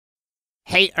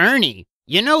Hey, Ernie,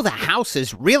 you know the house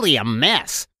is really a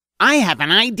mess. I have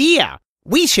an idea.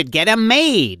 We should get a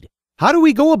maid. How do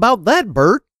we go about that,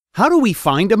 Bert? How do we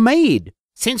find a maid?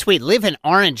 Since we live in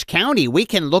Orange County, we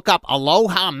can look up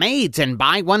Aloha Maids and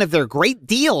buy one of their great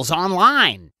deals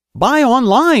online. Buy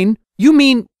online? You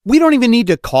mean we don't even need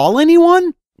to call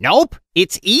anyone? Nope,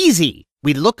 it's easy.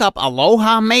 We look up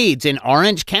Aloha Maids in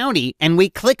Orange County and we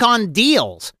click on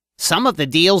deals. Some of the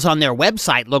deals on their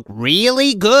website look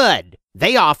really good.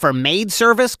 They offer maid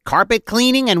service, carpet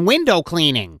cleaning, and window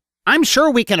cleaning. I'm sure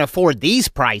we can afford these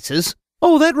prices.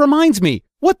 Oh, that reminds me.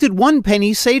 What did one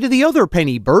penny say to the other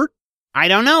penny, Bert? I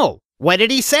don't know. What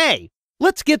did he say?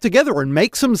 Let's get together and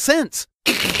make some sense.